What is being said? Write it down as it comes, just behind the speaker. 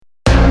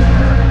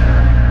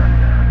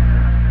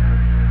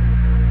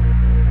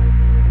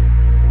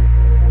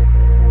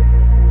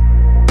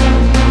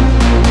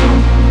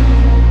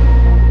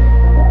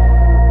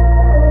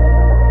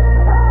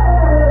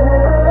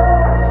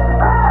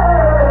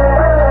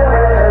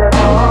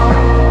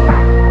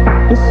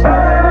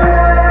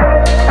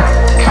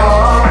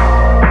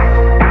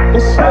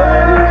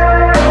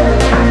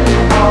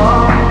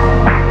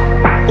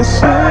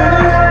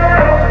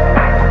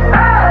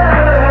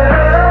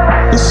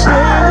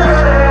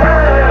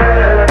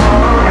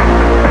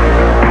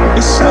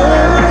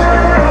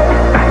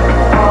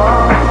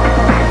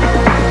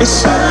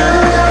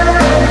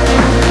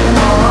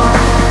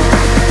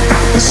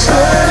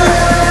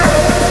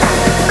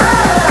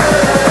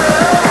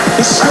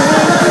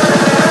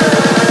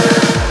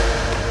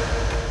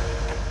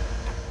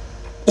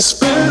It's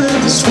better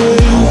this way.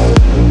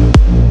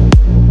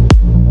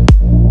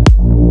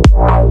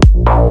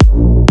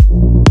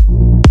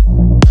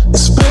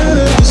 It's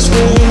better this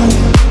way.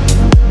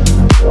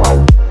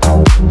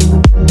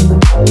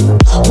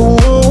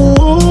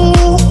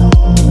 Oh,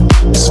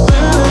 it's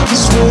better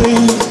this way.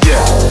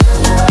 Yeah.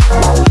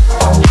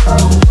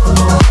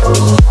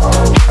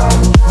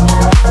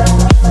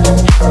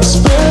 It's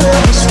better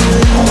this way.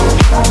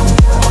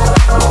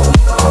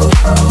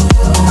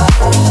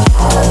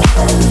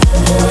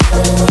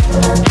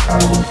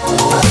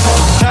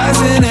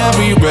 Passing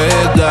every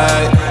red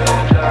light,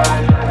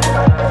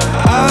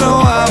 I know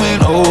I'm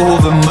in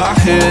over my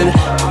head.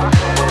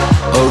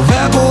 A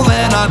rebel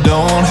and I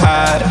don't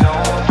hide.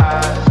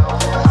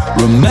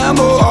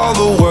 Remember all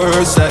the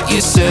words that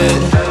you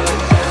said.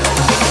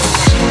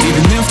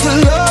 Even if the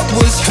love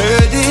was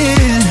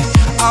hurting,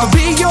 I'll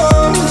be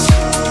yours,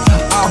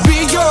 I'll be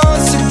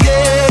yours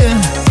again.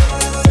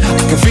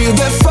 I can feel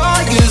that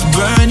fire's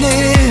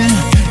burning,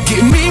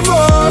 give me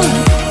more.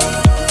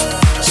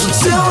 So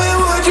tell me,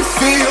 would you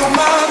feel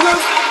my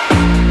love?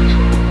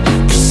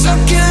 'Cause I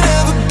can't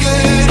ever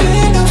get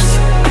enough.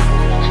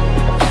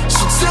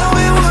 So tell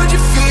me, would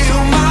you feel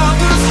my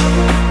love?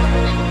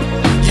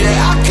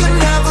 Yeah, I could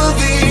never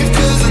leave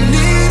 'cause I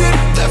needed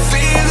that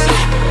feeling.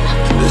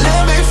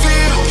 Let me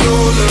feel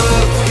your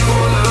love.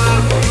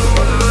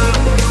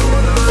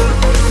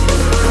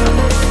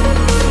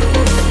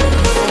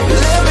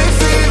 Let me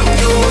feel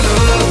your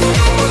love.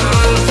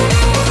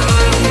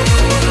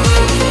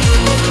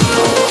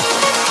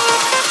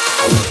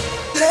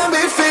 Let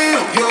me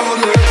feel your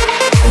love.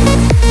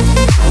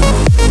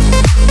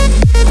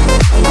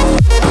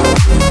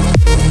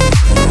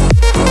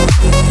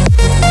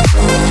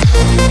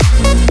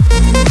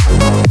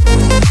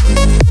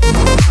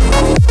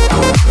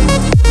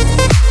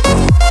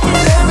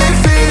 Let me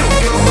feel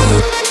your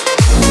love.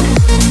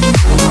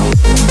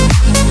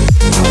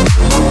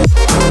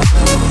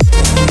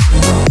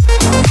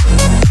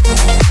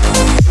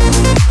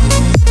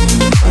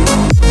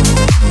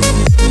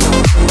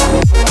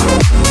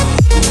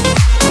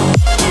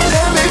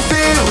 Let me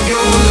feel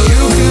your love.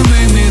 You can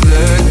make me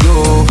let go.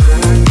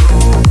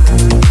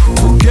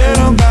 Forget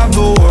about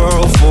the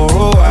world for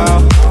a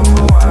while.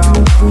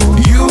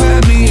 You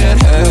had me at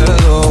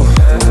hello.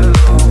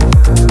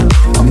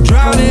 I'm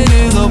drowning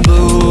in the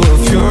blue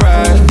of your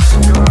eyes.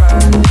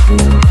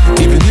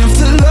 Even if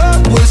the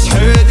love was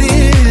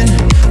hurting,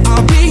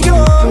 I'll be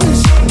yours,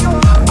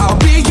 I'll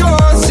be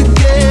yours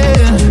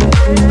again.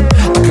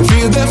 I can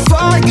feel that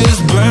fire's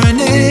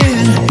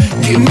burning,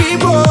 give me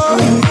more.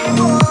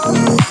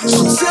 So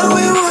tell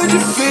me, would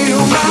you feel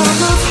my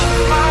love?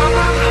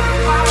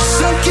 'Cause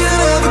I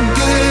can't ever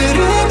get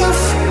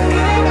enough.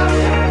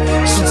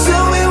 So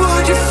tell me,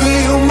 would you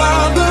feel my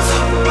love?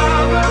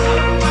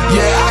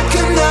 Yeah, I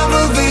could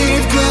never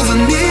leave 'cause I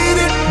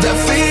needed that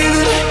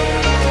feeling.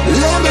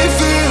 Let me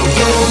feel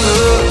your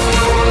love.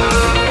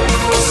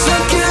 'Cause I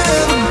can't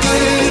ever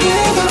get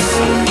enough.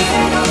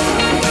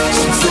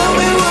 So tell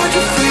me, would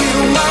you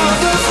feel my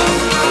love?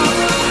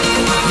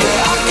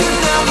 Yeah, I could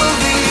never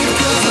leave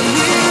 'cause I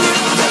needed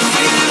that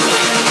feeling.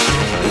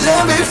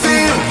 Let me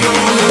feel your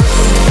love.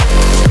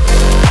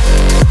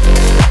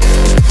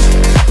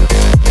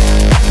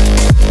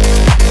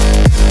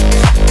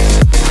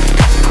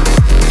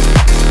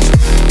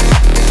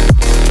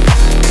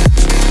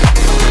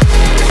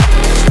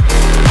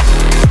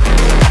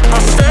 I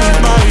stand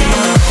by you.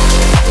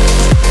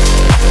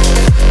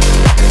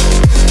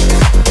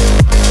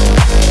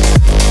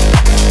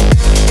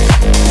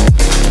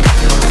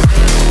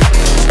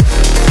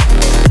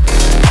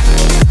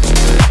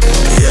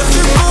 If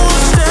you're gonna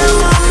stand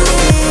by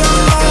me, I'm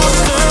gonna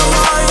stand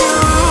by you.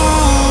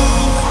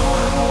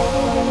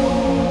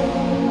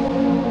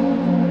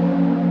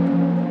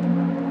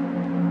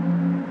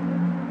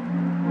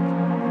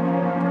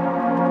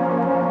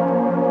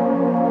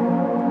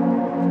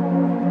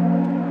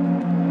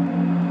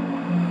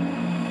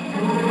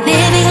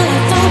 Living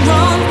life for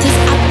wrong, 'cause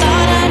I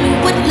thought I knew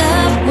what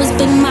love was,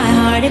 but my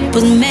heart, it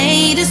was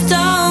made of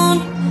stone.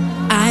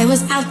 I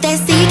was out there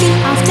seeking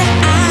after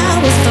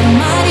hours for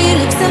money,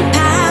 looks and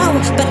power,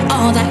 but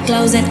all that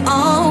glows and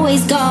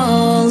always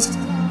gold.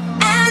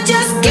 And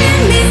just give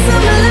me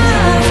some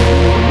love,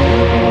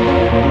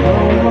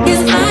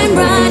 'cause I'm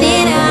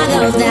running out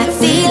of that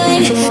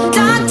feeling.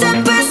 Doctor,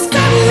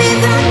 prescribe me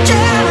that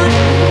drug,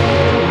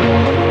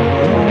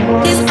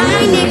 'cause I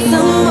need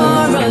some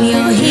more of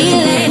your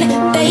healing.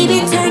 Baby,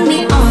 turn me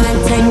on,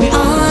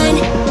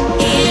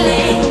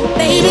 healing.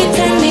 Baby,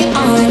 turn me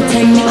on,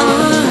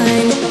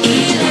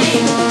 healing.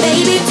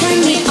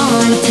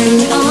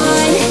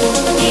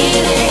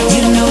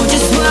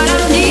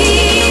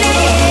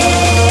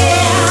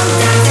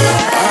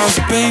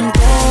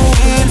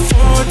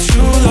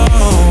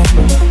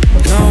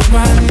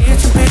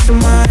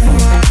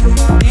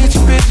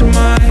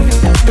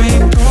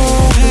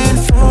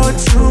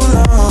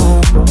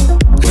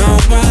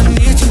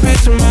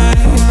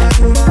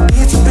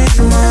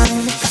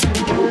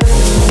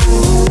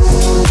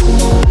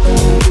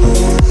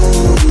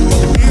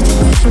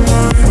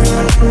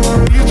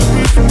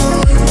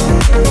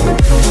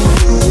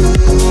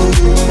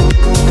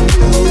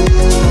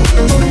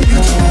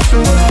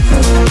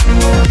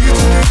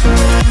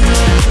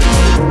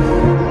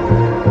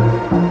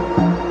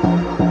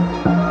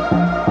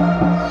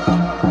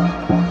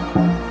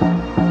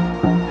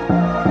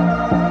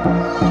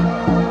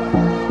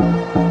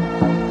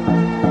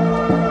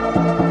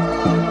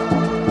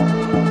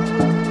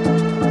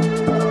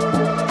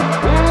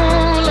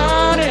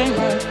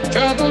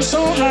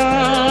 trouble so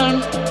hard.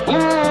 Ooh,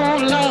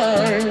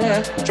 Lord,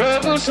 my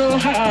trouble so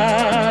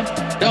hard.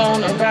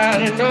 Don't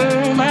nobody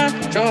know my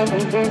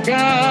trouble but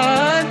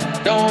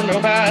God. Don't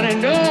nobody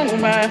know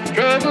my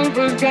trouble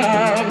but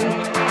God.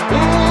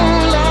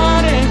 Ooh,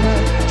 Lord,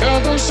 my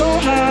trouble so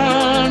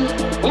hard.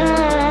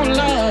 Ooh,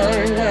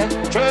 Lord,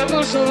 my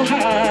trouble so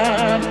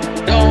hard.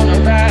 Don't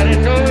nobody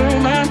know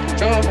my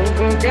trouble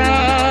but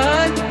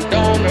God.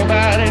 Don't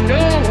nobody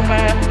know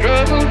my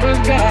trouble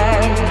but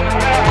God.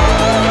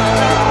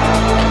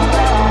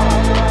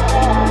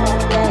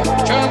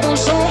 Trouble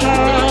so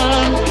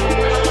hard.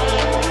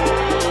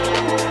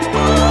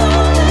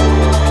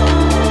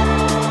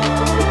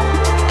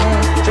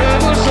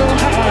 Trouble so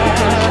hard.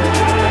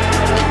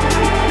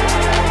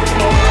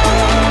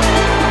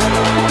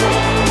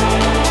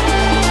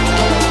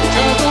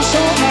 Trouble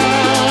so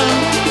hard.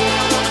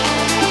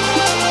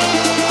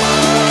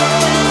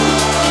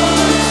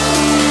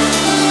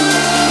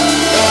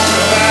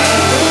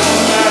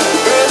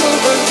 Trouble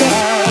but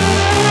God.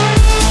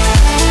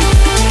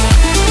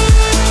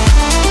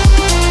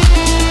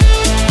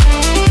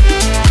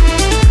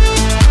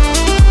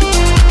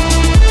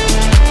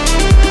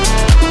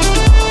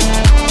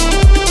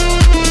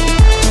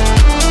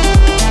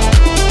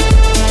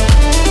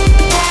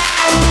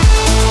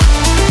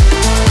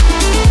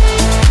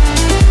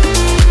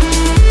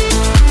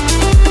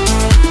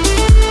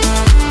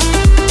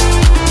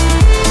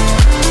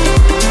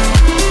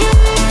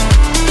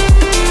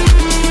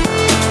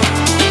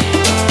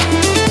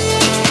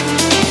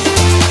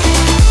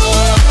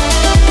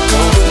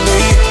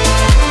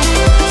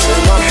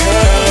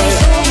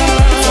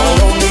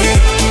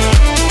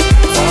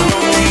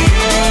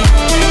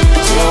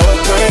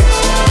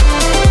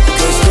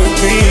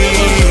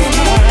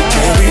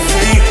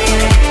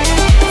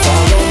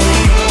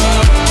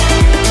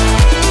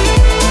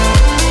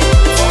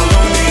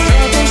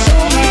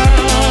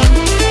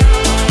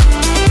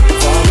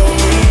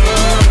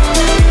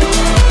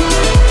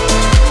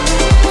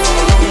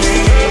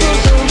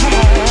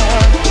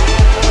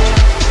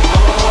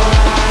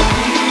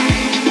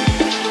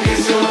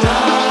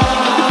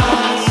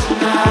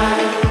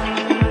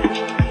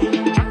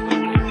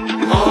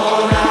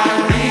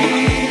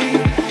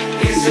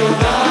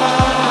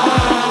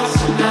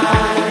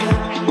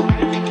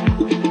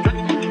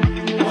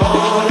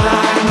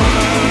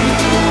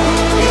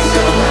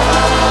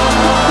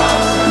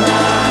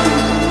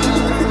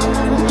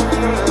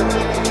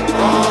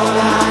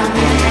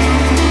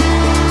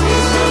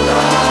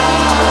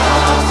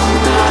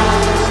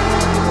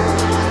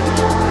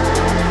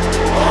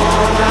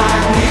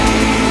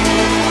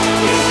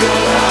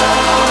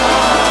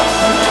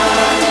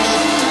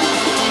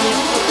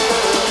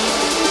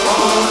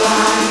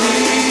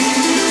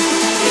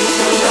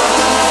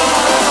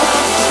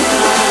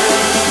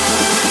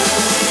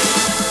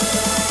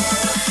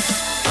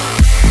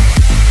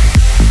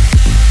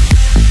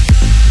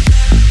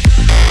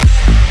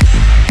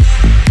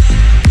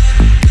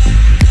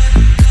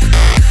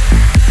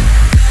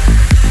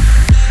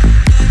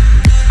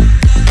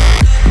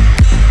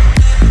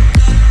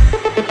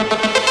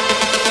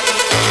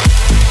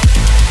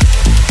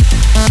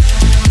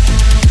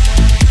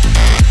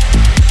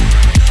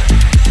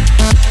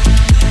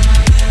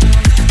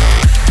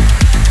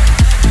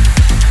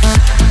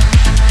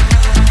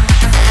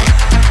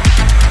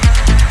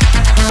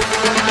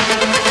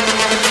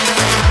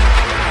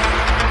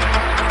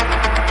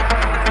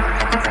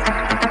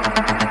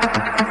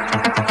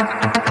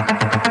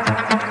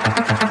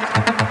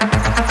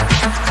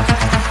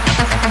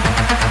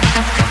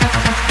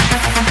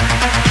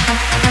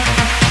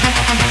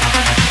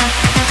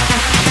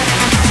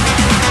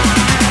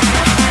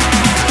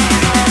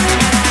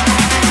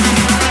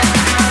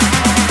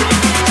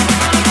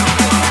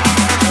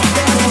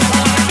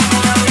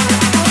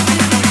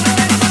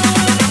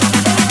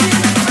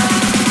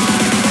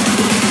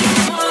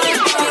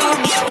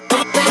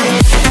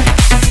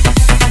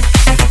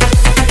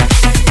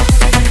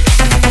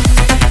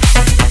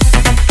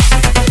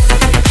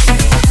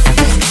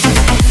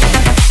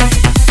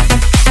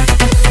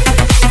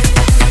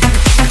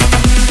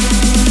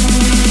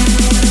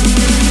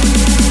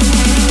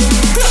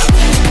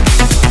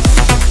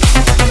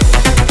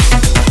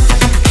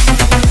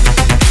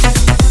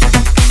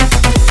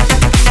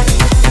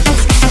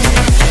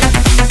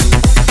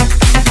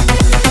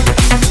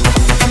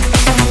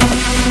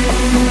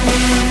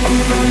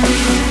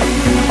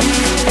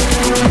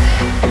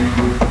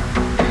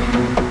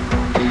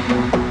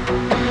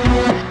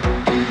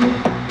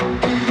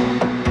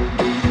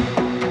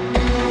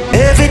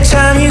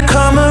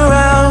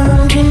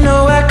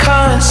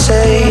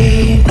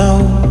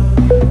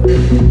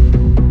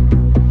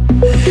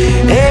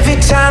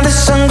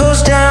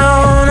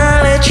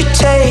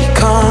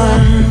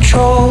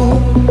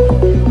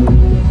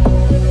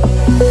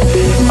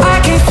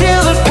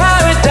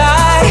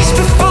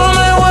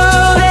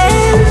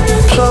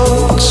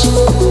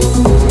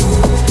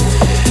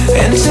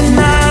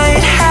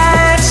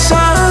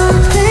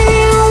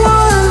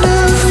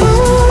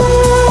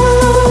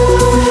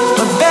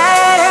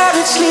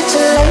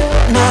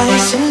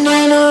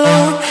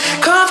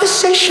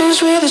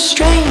 conversations with a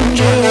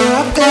stranger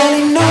I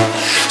barely know.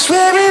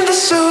 Swearing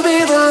this will be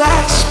the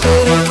last,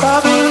 but it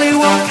probably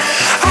won't.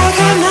 I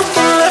got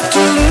nothing left to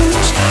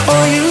lose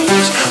or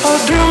use or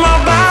do my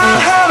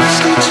bad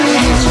habits lead to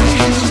you.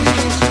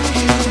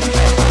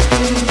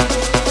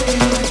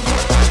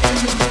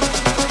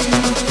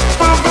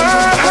 My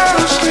bad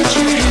habits lead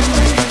to you.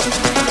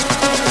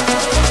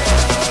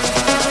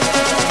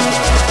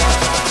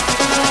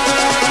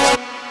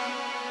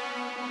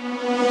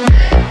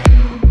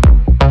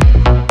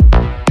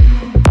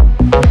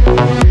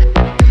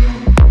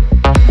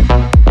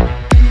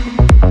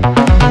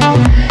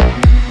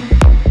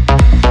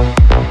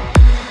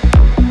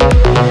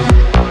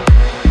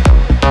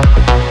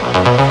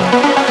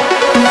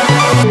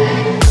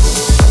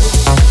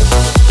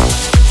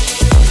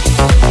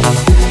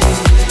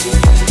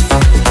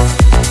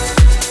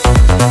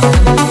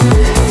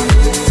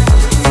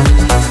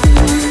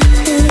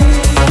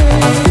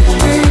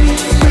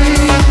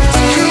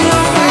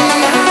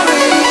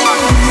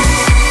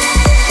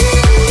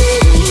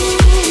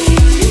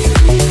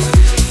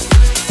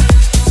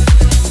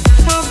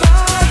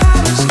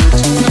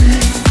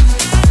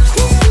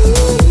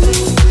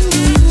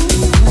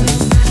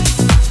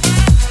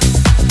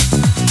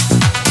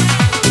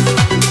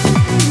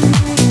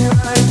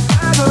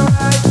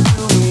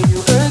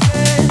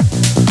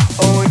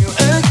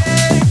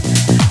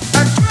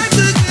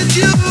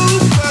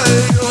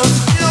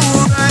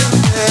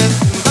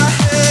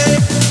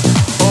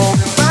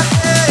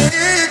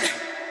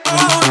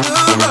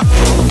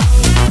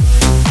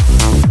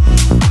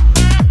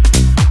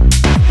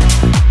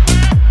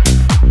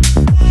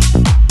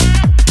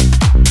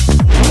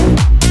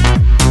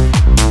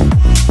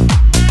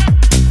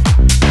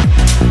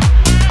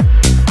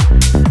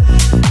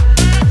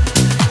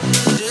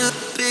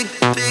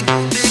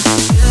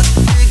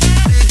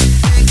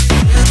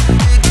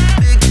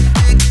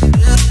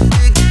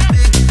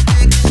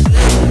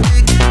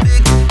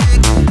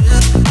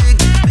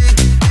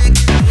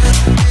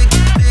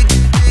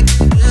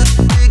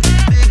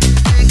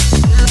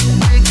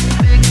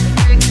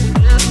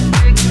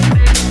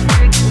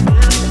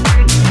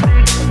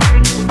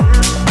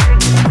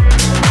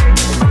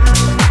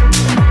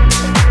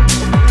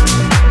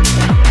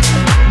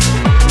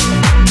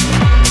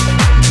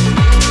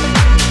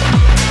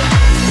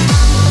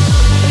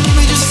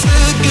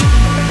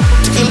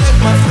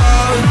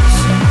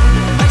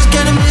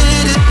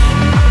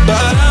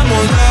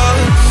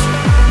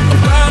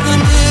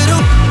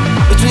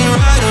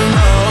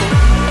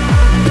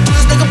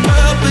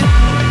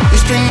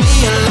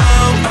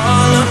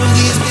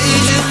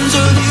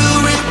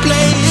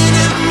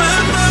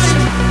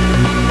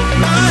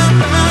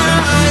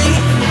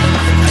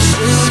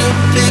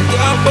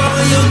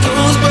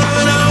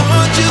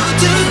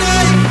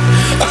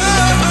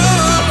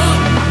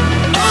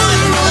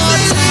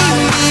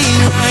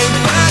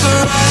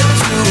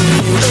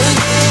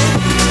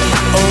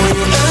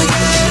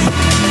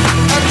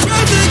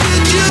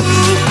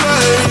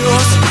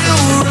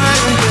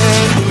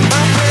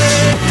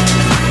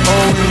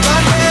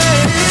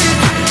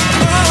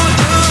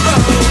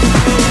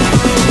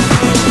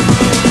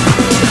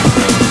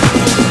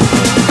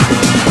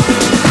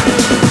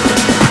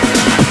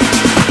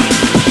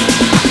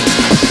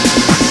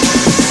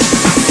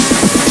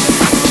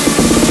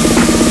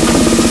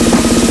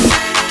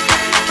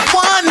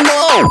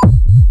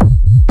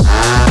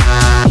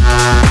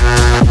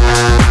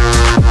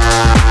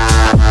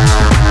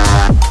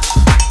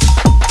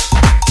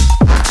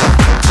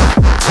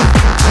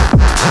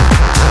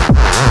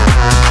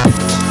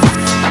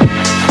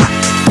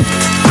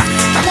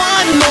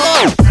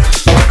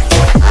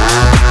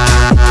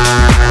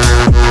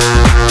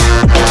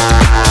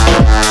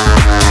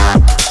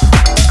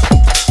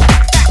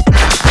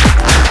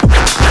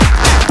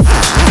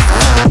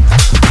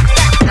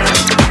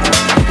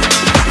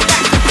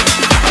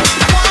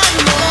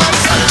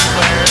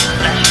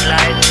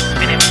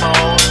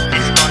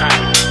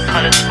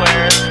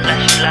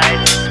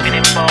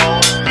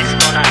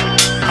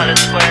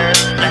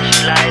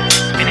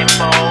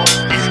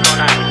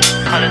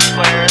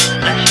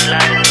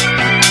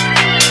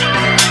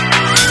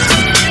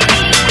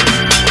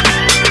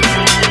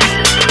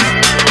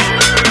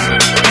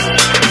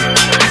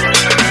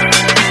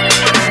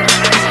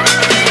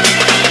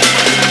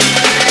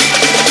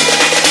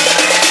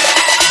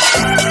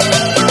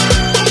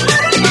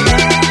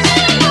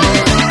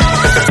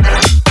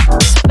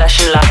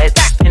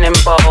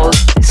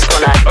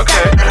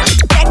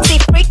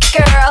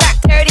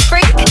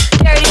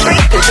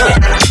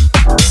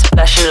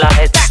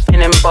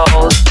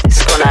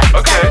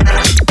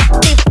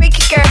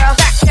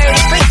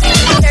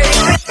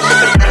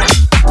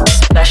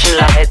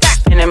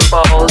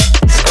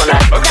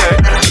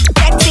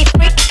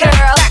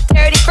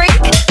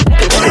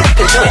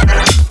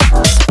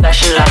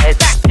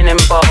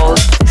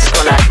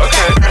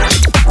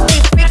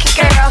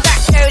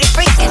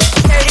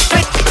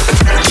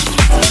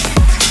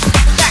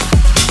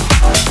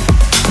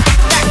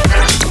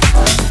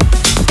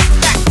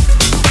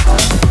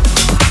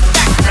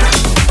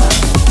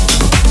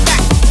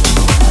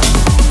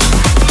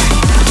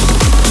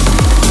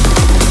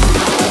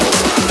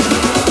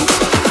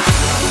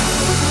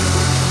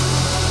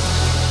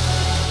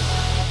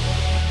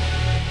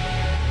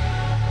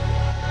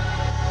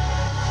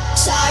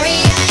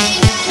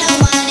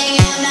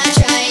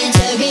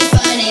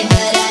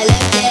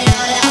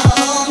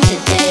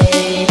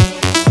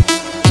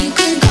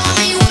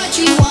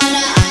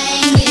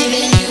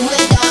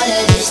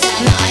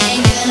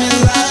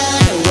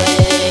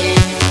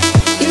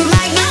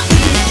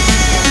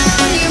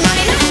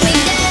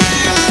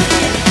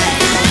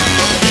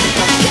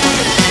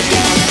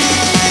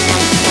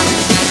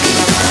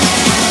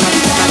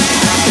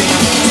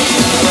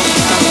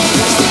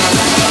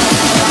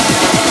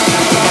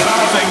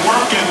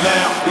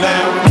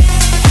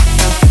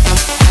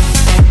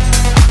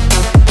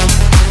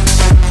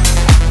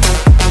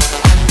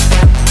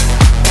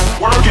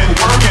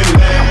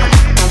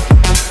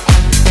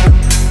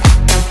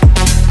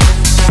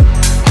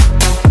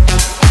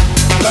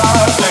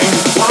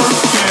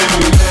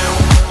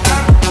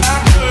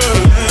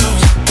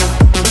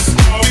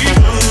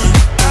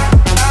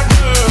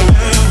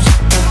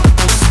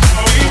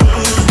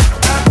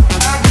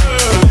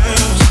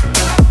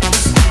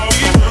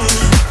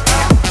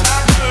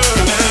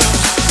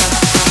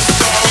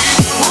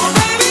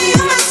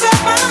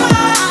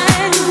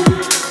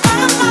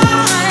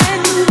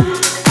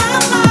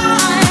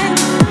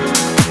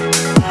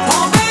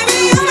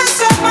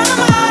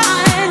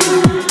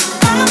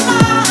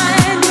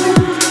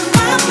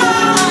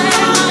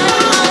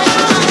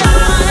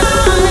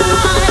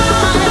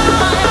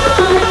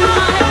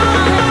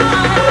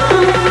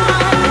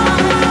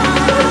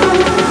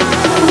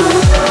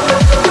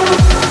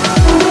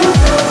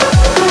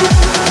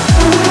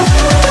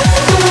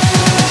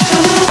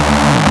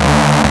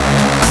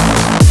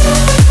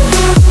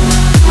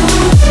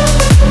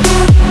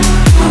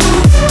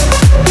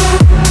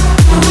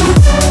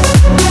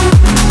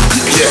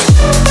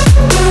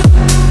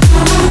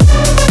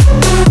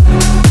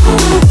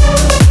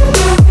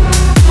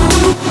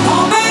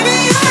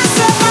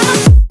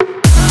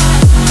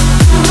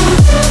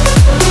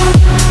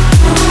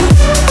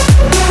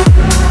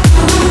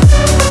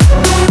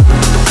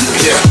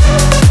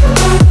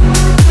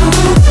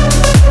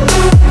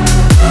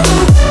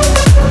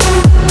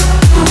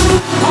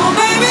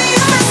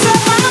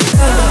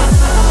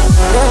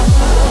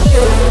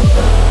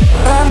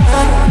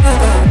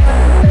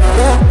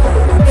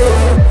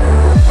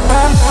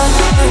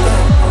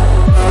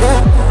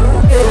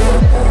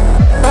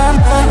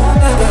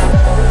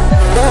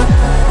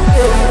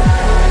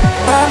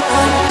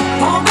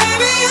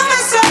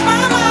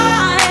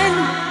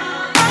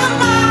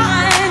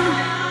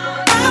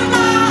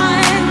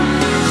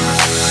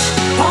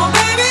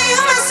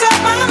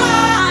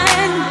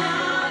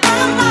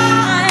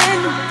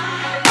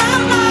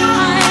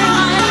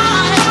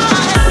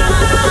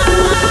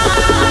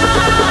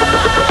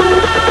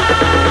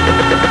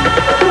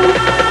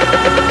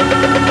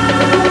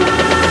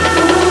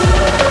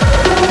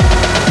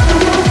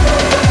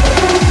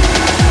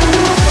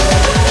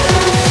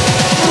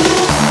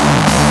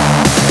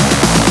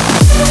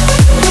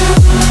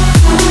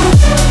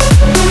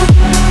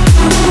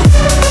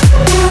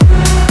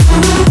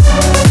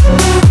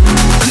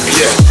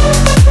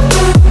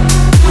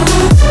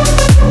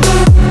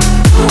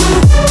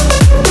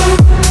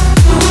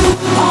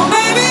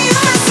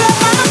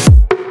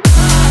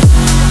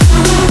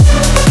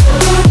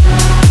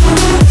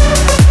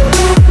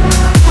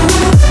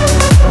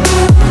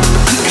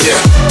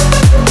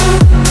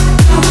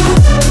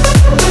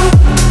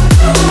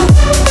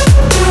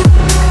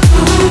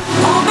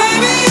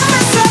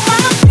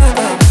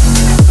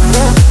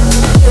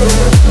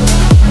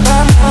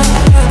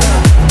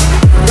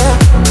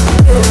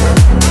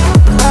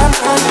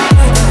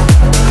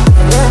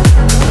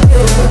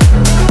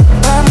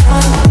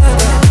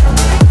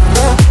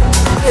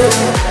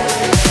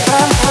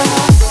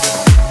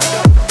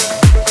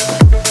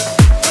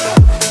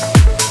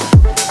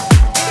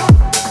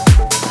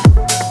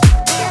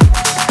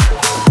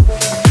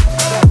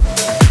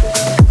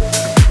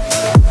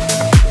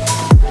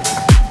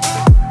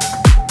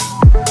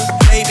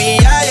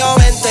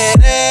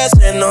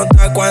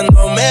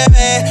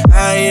 bebé.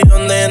 Ahí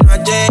donde no has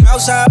llegado,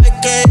 sabes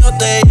que yo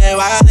te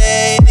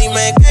llevaré. Y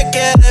dime qué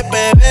quieres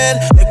beber,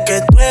 es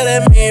que tú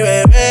eres mi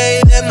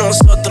bebé. Y de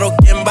nosotros,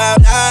 ¿quién va a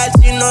hablar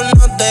si no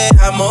nos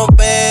dejamos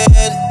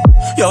ver?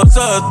 Y a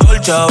veces es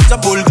dolce, a veces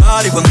es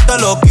vulgar. Y cuando te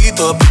lo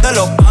quito, después de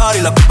los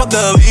paris, las copas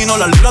de vino,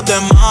 las libras de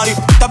mari.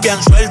 Estás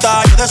bien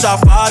suelta, yo de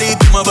safari.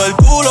 Tú me ves el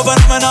culo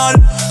fenomenal,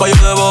 pa' yo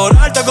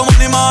devorarte como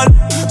animal.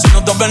 Si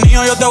no te has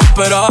venido, yo te voy a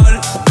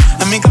esperar.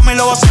 En mi cama y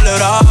lo voy a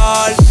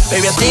celebrar.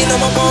 Baby, a ti no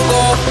me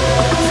pongo,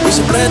 y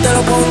siempre te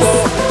lo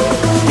pongo.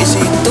 Y si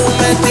tú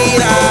me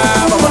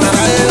tiras, vamos a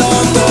nadar el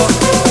hondo.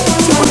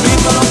 Si por mí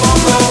te lo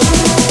pongo,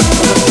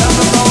 no te quedas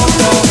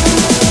pronto.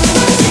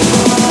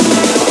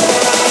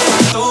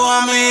 Tu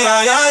amiga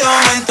ya yo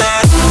me enteré.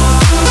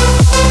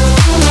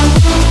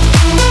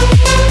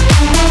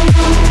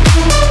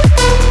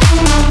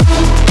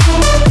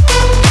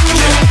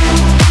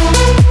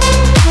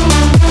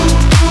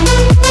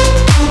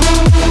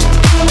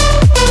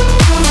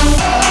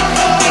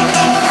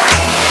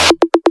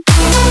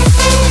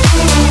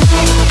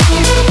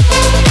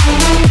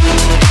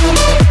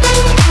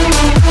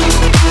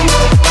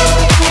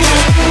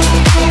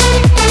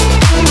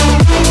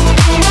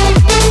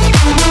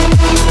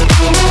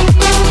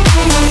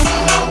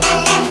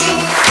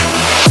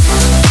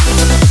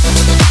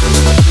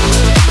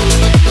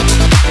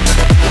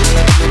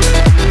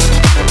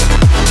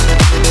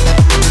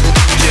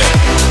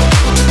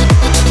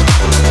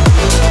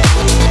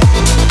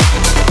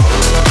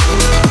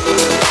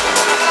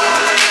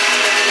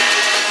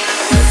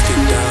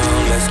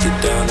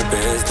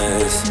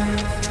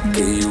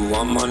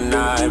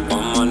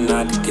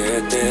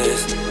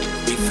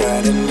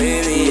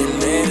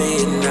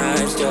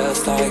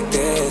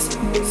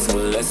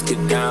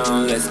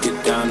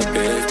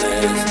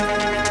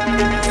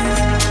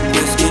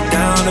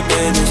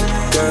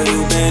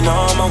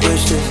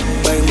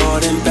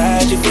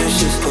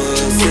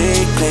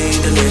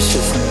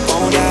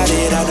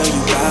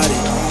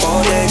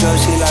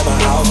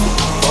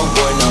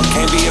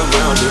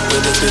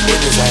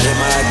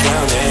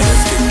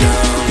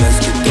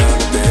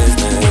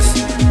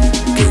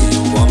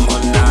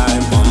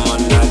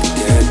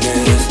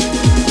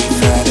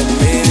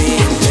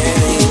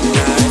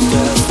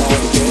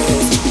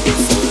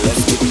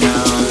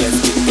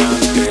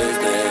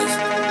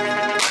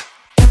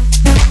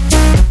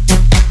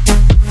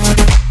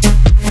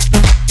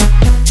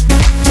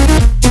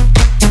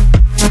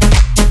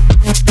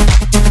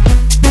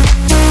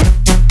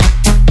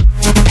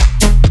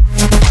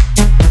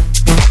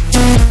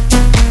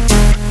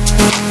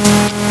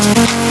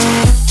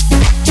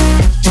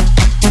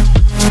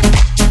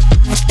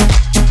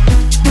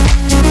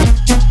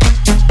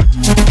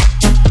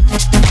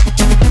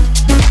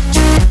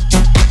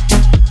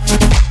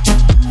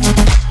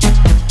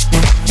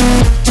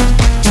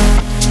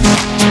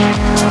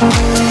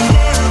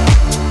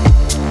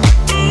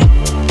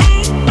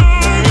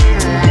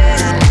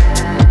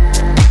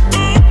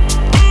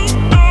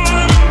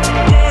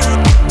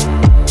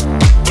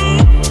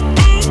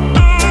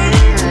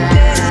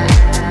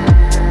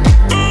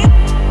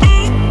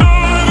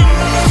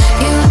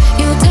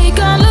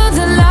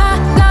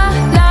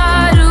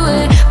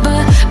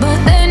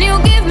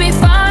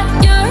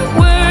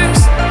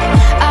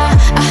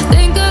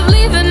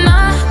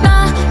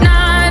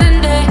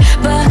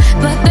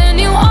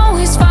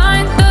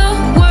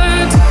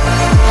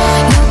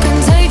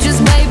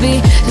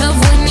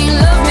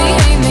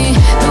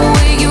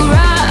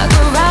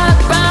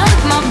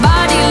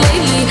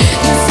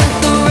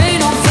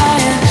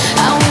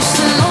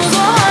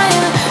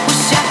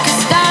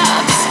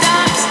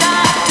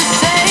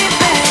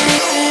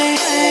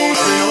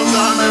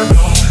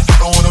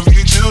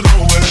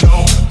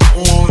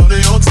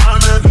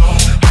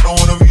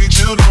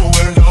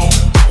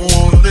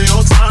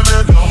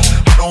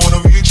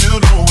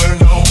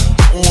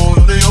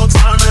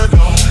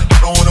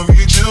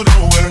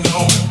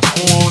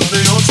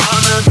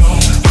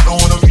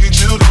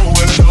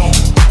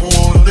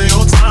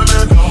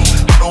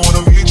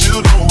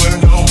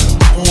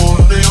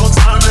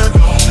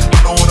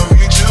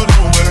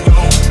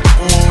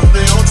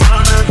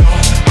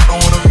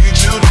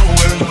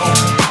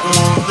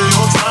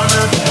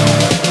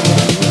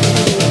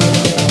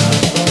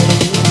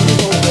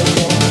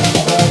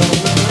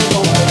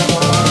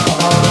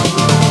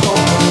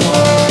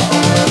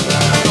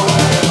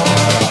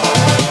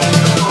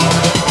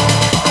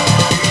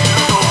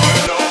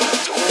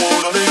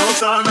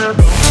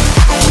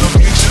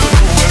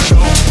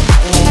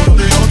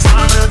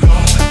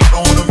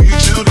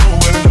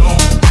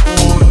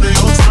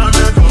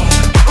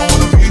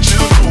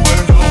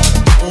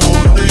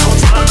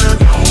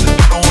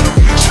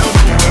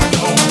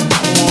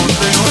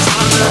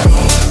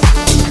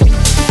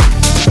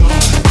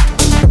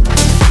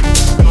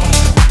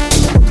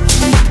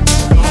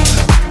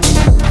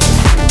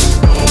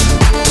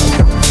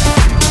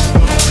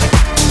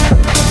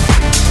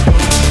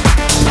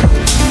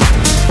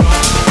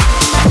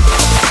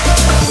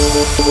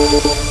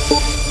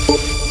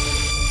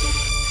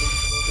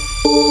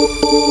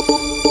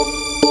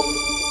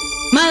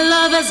 My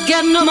lover's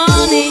got no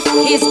money,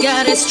 he's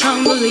got his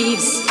strong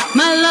beliefs.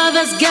 My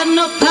lover's got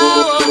no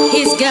power,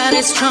 he's got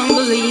his strong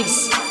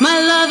beliefs. My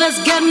lover's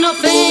got no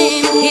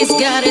fame, he's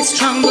got his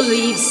strong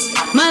beliefs.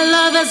 My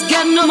lover's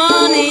got no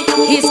money,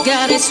 he's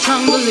got his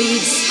strong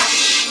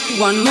beliefs.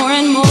 Want more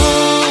and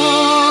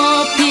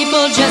more,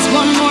 people just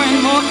want more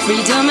and more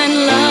freedom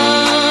and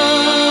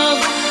love.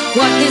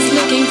 What he's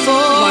looking for,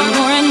 want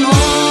more and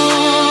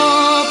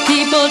more,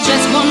 people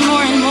just want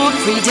more and more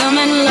freedom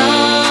and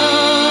love.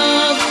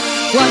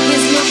 What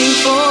he's looking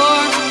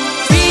for,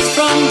 freed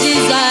from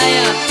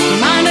desire,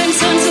 mind and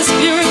senses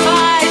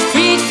purified,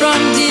 freed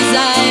from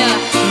desire,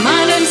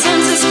 mind and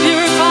senses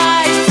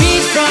purified,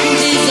 freed from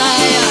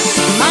desire,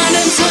 mind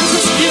and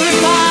senses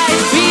purified,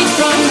 freed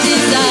from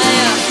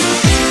desire.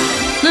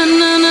 Na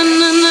na na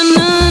na na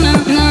na na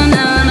na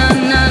na na na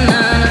na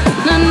na na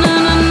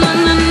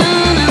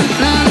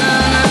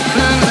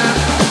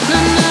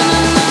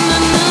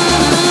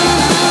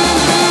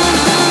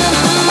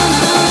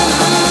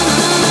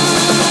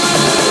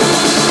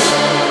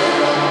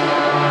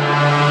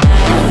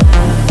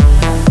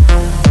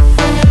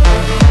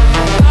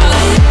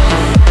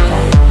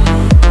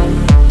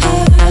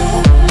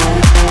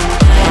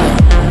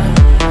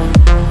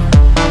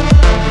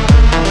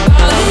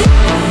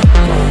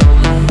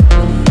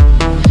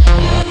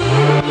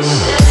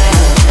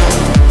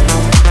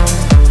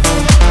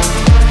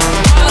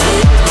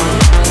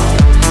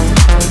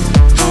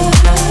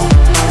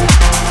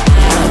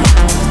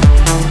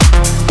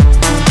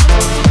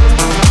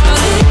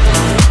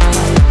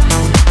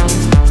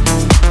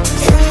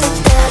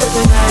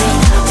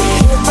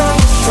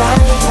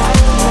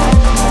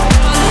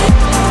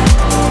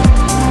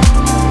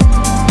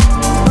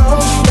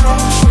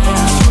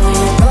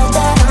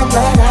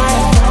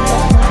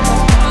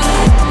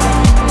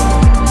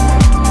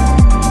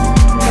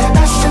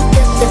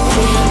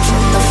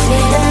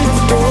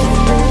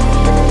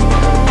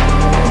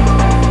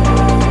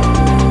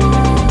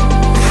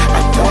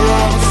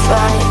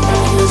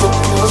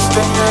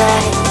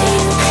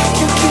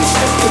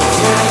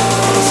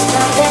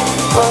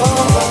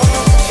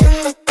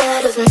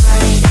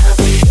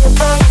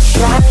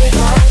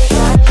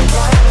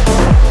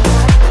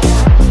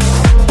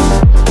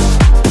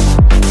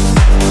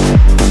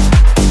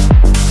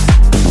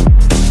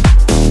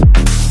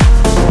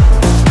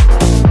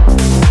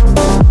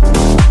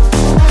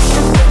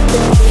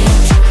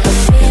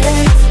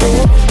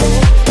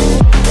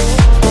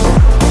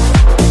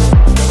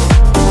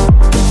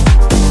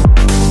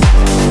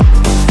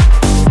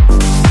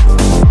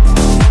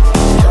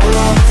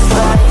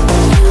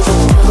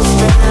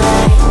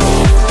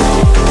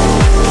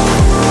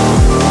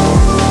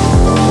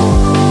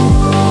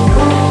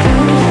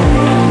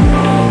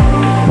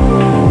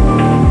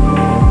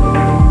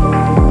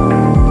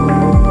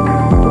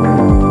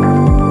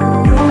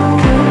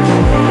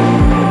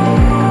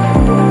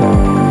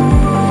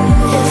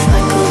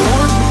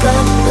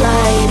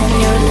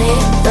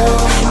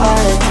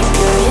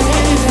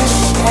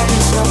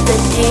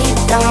deep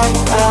down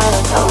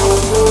part of